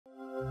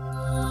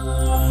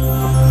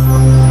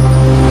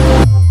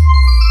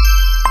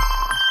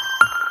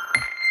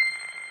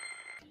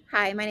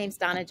Hi, my name is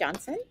Donna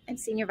Johnson. I'm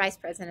Senior Vice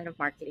President of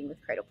Marketing with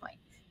Cradlepoint.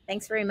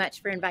 Thanks very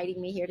much for inviting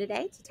me here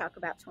today to talk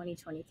about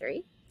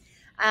 2023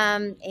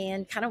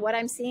 and kind of what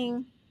I'm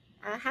seeing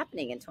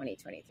happening in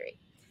 2023.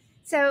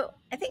 So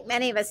I think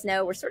many of us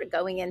know we're sort of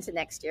going into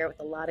next year with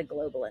a lot of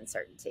global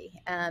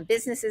uncertainty.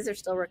 Businesses are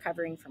still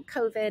recovering from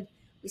COVID.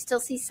 We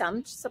still see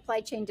some supply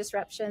chain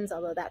disruptions,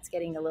 although that's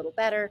getting a little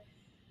better.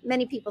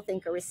 Many people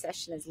think a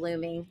recession is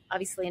looming.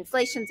 Obviously,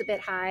 inflation's a bit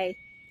high,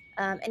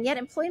 and yet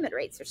employment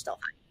rates are still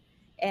high.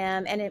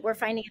 We're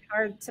finding it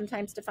hard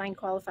sometimes to find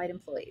qualified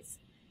employees.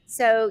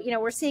 So,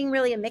 we're seeing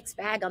really a mixed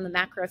bag on the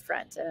macro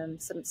front,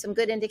 some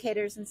good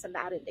indicators and some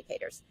bad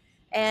indicators.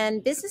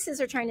 And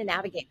businesses are trying to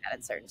navigate that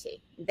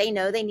uncertainty. They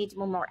know they need to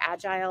be more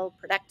agile,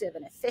 productive,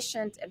 and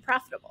efficient and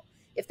profitable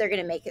if they're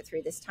going to make it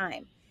through this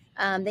time.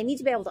 They need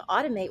to be able to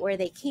automate where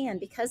they can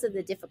because of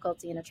the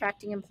difficulty in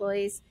attracting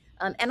employees,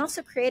 and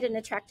also create an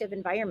attractive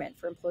environment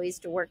for employees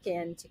to work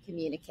in, to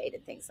communicate,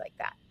 and things like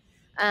that.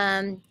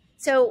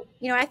 So,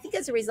 I think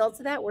as a result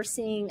of that, we're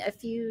seeing a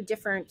few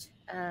different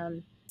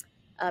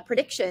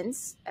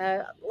predictions,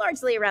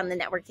 largely around the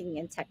networking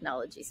and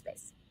technology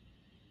space.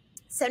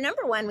 So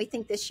number one, we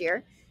think this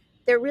year,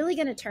 they're really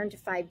going to turn to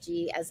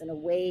 5G as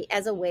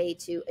a way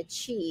to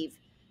achieve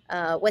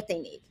what they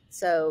need.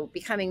 So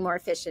becoming more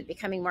efficient,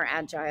 becoming more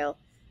agile.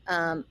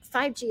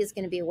 5G is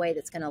going to be a way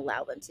that's going to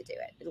allow them to do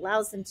it. It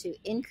allows them to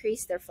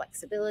increase their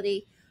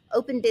flexibility,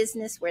 open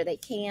business where they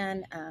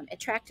can,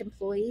 attract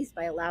employees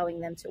by allowing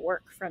them to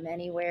work from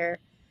anywhere,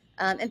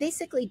 and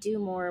basically do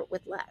more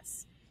with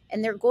less.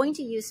 And they're going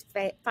to use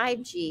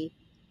 5G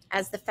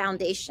as the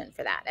foundation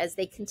for that. As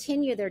they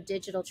continue their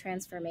digital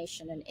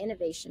transformation and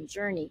innovation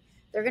journey,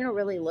 they're going to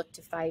really look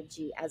to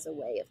 5G as a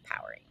way of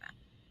powering that.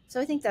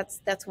 So I think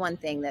that's one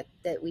thing that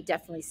we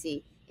definitely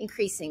see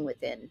increasing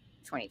within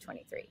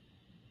 2023.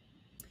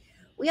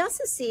 We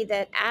also see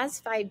that as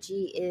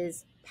 5G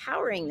is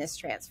powering this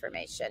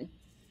transformation,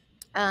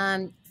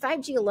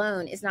 5G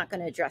alone is not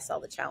going to address all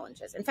the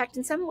challenges. In fact,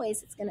 in some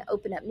ways, it's going to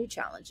open up new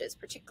challenges,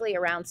 particularly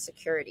around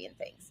security and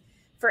things.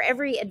 For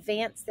every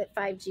advance that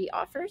 5G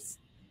offers,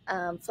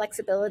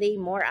 flexibility,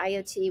 more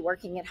IoT,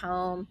 working at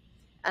home,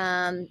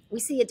 we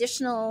see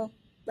additional,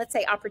 let's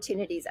say,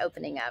 opportunities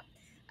opening up,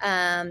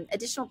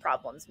 additional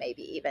problems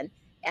maybe even,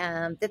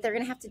 that they're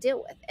going to have to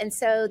deal with. And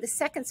so the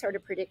second sort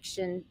of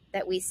prediction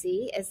that we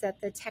see is that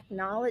the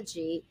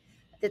technology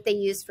that they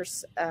use for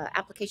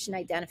application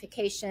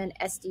identification,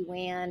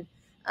 SD-WAN,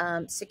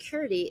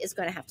 security is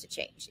going to have to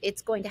change.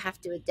 It's going to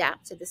have to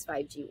adapt to this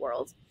 5G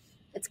world.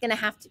 It's going to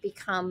have to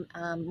become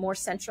more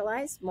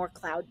centralized, more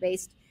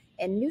cloud-based,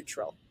 and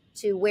neutral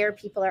to where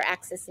people are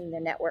accessing the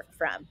network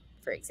from,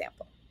 for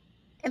example.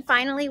 And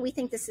finally, we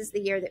think this is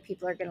the year that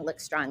people are going to look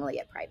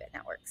strongly at private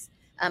networks.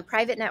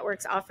 Private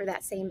networks offer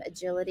that same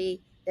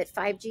agility that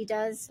 5G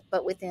does,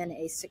 but within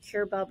a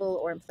secure bubble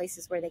or in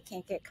places where they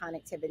can't get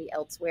connectivity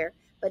elsewhere,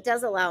 but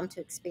does allow them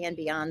to expand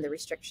beyond the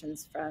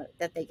restrictions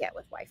that they get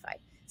with Wi-Fi.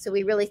 So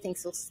we really think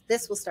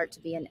this will start to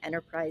be an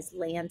enterprise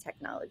LAN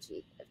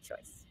technology of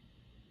choice.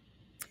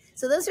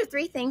 So those are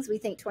three things we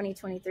think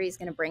 2023 is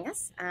going to bring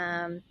us.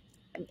 I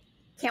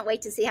can't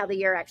wait to see how the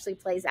year actually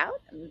plays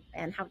out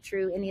and how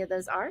true any of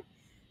those are.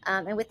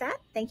 And with that,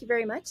 thank you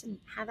very much and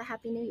have a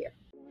happy new year.